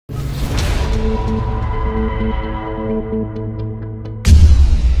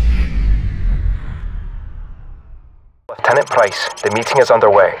Lieutenant Price, the meeting is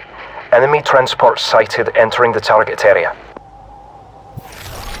underway. Enemy transport sighted entering the target area.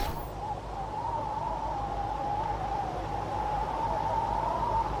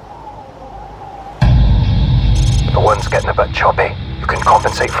 The wind's getting a bit choppy. You can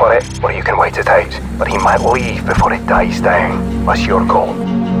compensate for it, or you can wait it out. But he might leave before it dies down. That's your goal.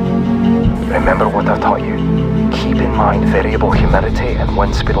 Remember what I've taught you. Keep in mind variable humidity and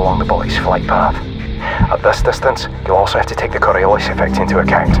wind speed along the bullet's flight path. At this distance, you'll also have to take the Coriolis effect into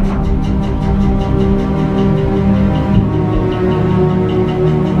account.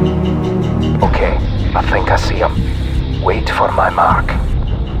 Okay, I think I see him. Wait for my mark.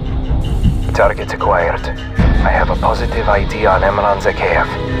 Target acquired. I have a positive ID on Imran Zakhaev.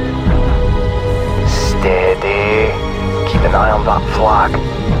 Steady. Keep an eye on that flag.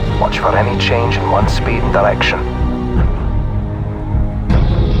 Watch for any change in wind speed and direction.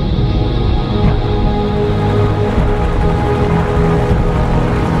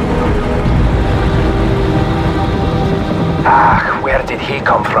 Where did he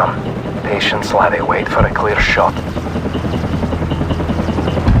come from? Patience, laddie, wait for a clear shot.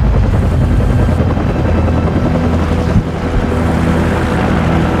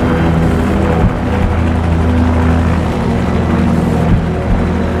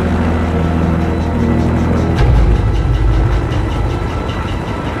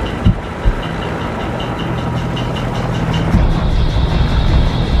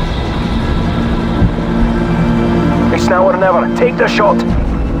 Now or never. Take the shot.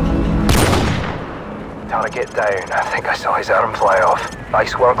 Target down. I think I saw his arm fly off.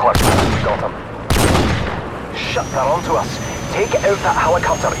 Nice work, Lieutenant. We got him. Shut that onto us. Take out that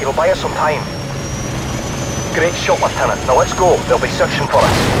helicopter. It'll buy us some time. Great shot, Lieutenant. Now let's go. They'll be searching for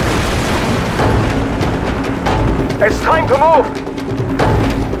us. It's time to move.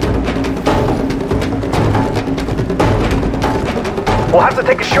 We'll have to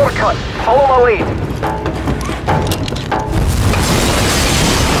take a shortcut. Follow my lead.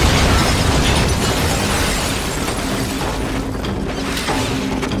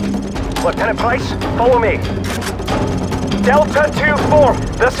 Lieutenant Price, follow me. Delta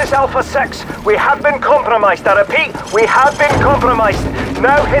 2-4, this is Alpha 6. We have been compromised. I repeat, we have been compromised.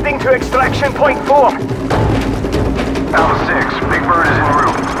 Now heading to extraction point 4. Alpha 6, Big Bird is en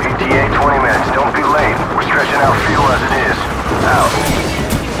route. ETA 20 minutes. Don't be late. We're stretching out fuel as it is. Out.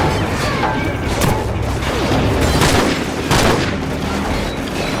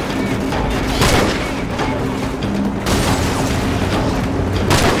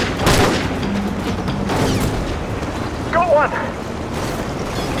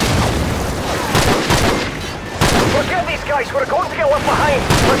 Forget these guys, we're going to get left behind.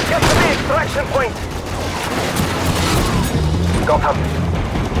 Let's get to the extraction point. Got him.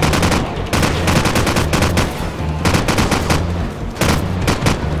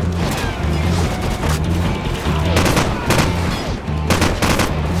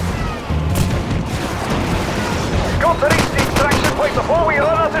 Got to reach the extraction point before we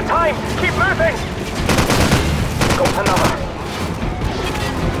run out of time. Keep moving. Got another.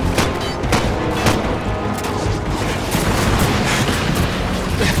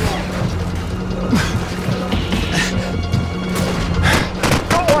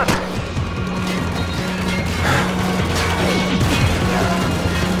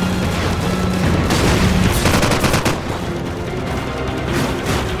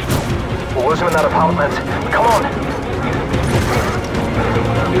 We'll lose him in that apartment. Come on!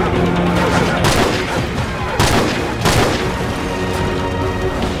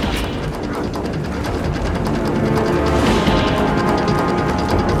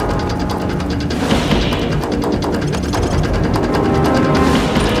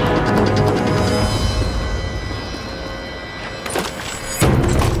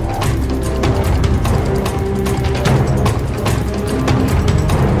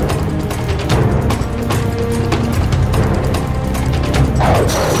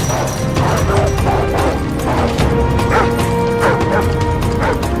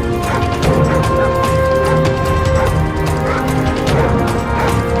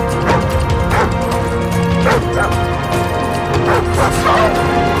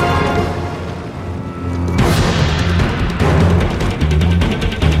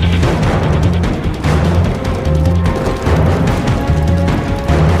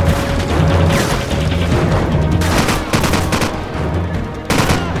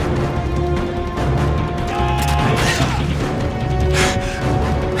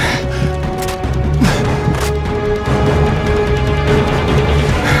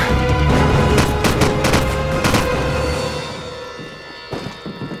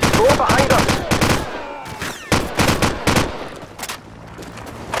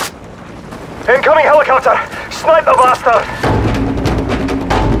 Snipe the bastard!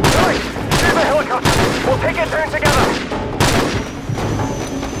 Right, do the helicopter. We'll take it down together.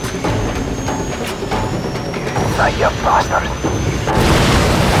 That you bastard.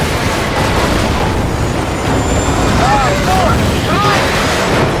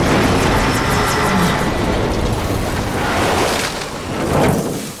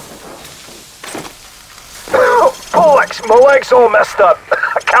 Bollocks, my leg's all messed up.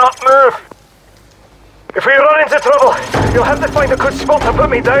 I can't move. If we run into trouble, you'll have to find a good spot to put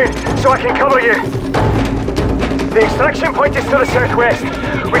me down so I can cover you. The extraction point is to the southwest.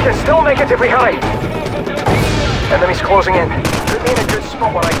 We can still make it if we hurry. Enemy's closing in. Put me in a good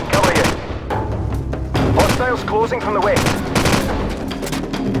spot where I can cover you. Hostiles closing from the west.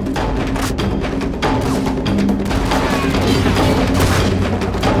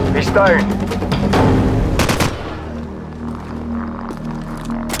 He's down.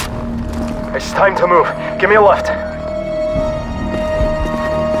 It's time to move. Give me a lift.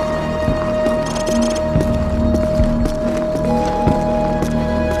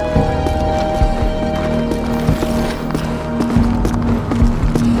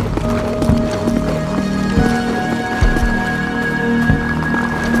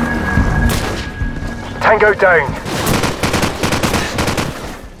 Tango down.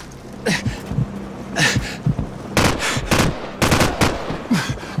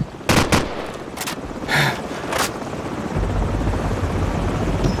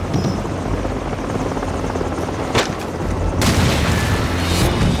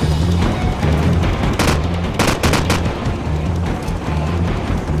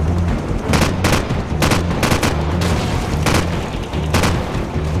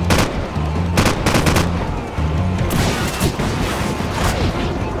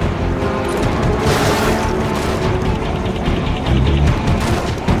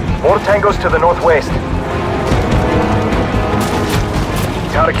 More tangos to the northwest.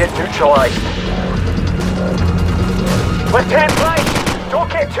 Target neutralized. Lieutenant Price, don't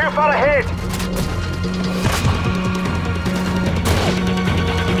get too far ahead.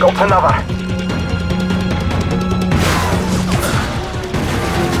 Got another.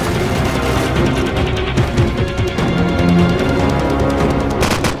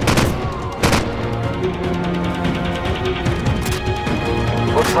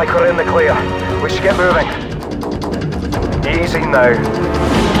 Looks like we're in the clear. We should get moving. Easy now.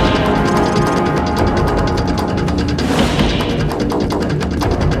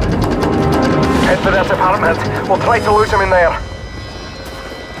 Head for this apartment. We'll try to lose him in there.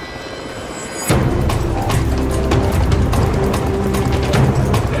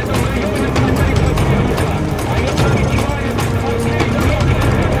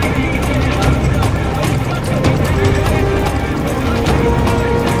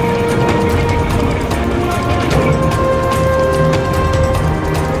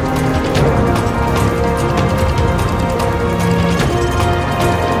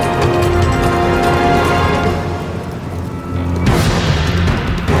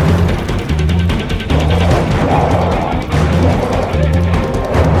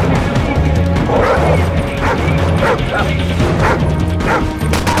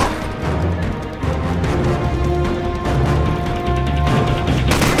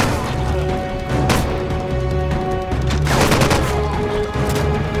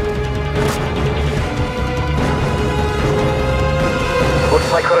 Looks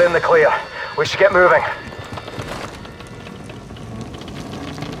like we're in the clear. We should get moving.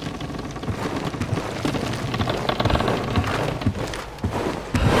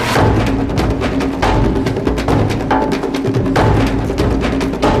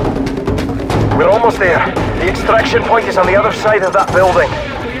 We're almost there. The extraction point is on the other side of that building.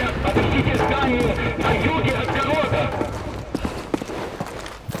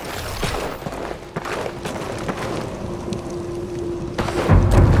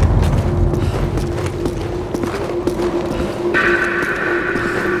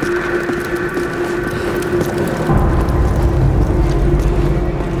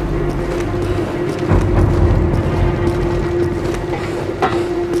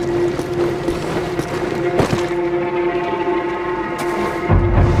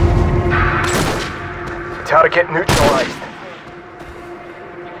 Target neutralized.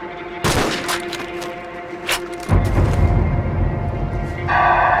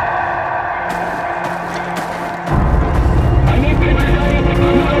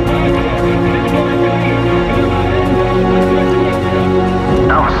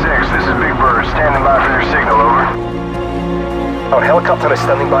 Alpha 6, this is Big Bird. Standing by for your signal, over. Our helicopter is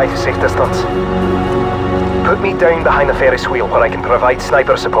standing by to safe distance. Put me down behind the Ferris wheel where I can provide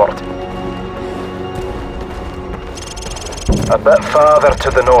sniper support. A bit farther to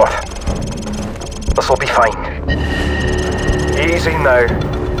the north. This'll be fine. Easy now.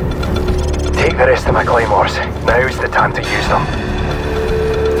 Take the rest of my claymores. Now's the time to use them.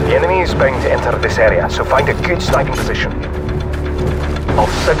 The enemy is bound to enter this area, so find a good sniping position. I'll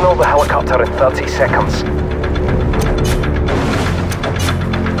signal the helicopter in 30 seconds.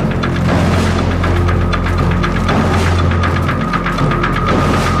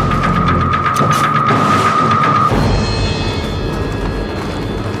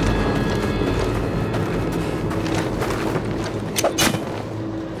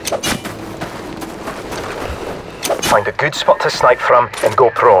 Find a good spot to snipe from and go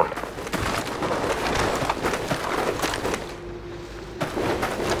prone.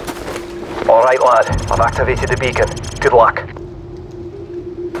 Alright lad, I've activated the beacon. Good luck.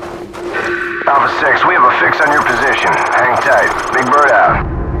 Alpha 6, we have a fix on your position. Hang tight. Big Bird out.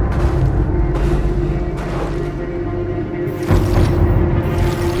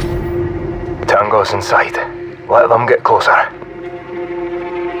 Tango's inside. Let them get closer.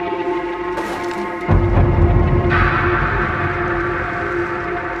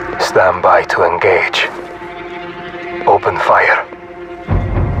 Stand by to engage. Open fire.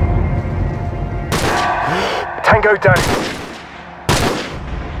 Tango down.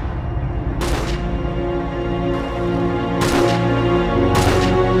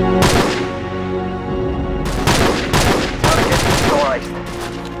 Target neutralized.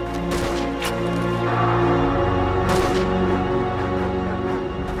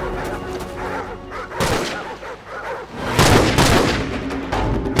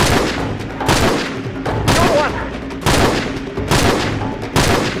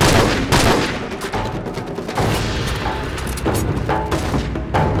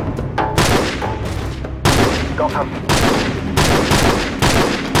 Got him.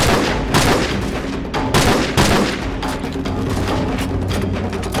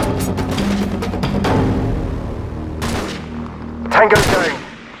 Tango down.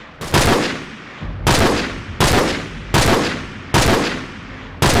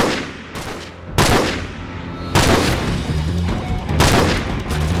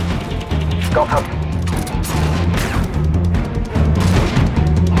 Got him.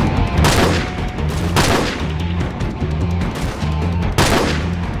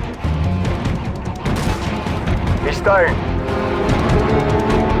 He's down.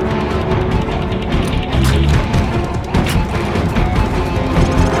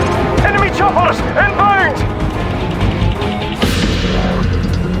 Enemy choppers inbound!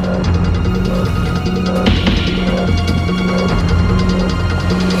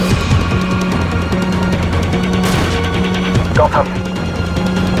 Got him.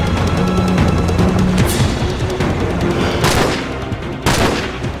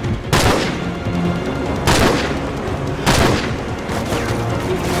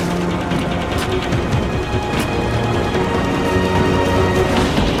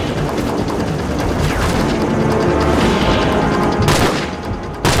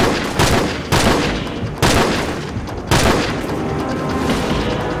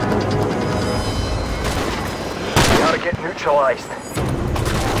 Target neutralized.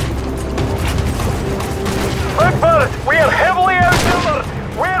 Blackbird, we are heavily outnumbered.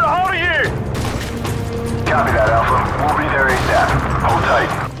 Where are you? Copy that, Alpha. We'll be there ASAP. Hold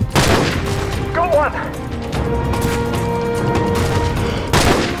tight. Got one.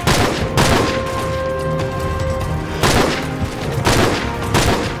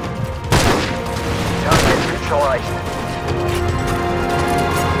 Target neutralized.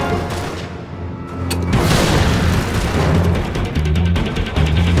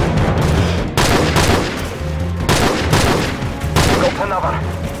 Another.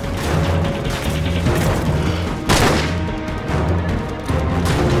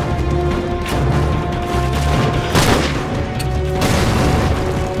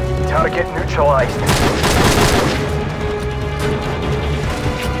 Target neutralized.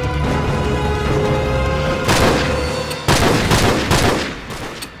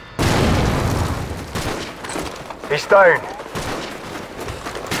 He's down.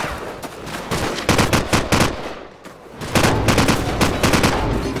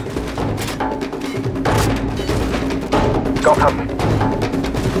 Got him.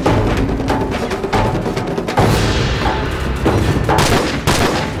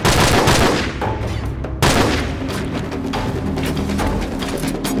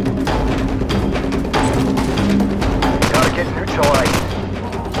 Target neutralized.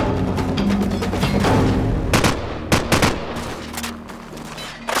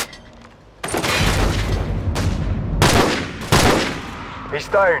 He's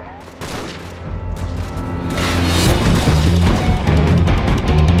down.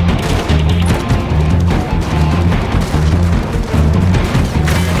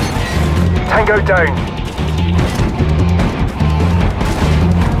 go down.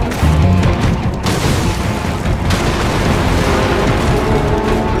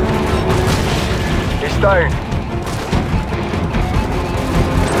 He's down.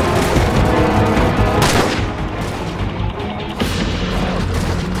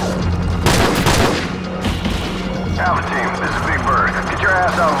 Alpha team, this is Big Bird. Get your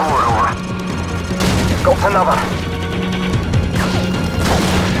ass on board, over. Got another.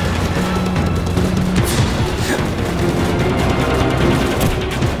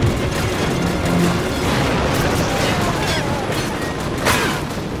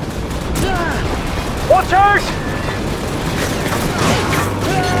 Watch out!